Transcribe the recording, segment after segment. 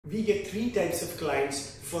We get three types of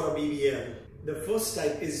clients for a BBL. The first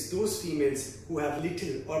type is those females who have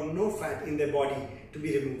little or no fat in their body to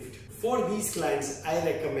be removed. For these clients, I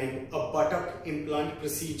recommend a buttock implant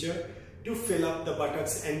procedure to fill up the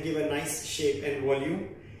buttocks and give a nice shape and volume.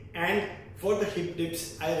 And for the hip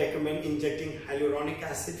dips, I recommend injecting hyaluronic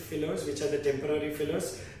acid fillers, which are the temporary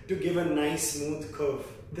fillers, to give a nice smooth curve.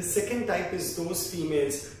 The second type is those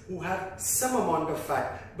females who have some amount of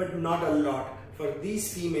fat but not a lot. For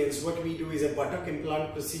these females, what we do is a buttock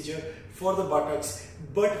implant procedure for the buttocks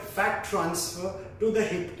but fat transfer to the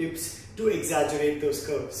hip dips to exaggerate those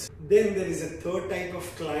curves. Then there is a third type of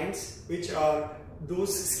clients, which are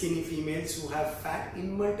those skinny females who have fat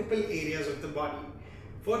in multiple areas of the body.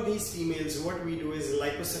 For these females, what we do is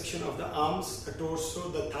liposuction of the arms, the torso,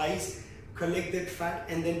 the thighs, collect that fat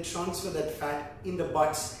and then transfer that fat in the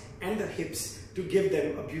butts and the hips to give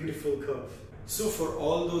them a beautiful curve. So for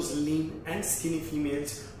all those lean and skinny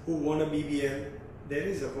females who want a BBL, there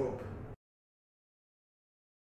is a hope.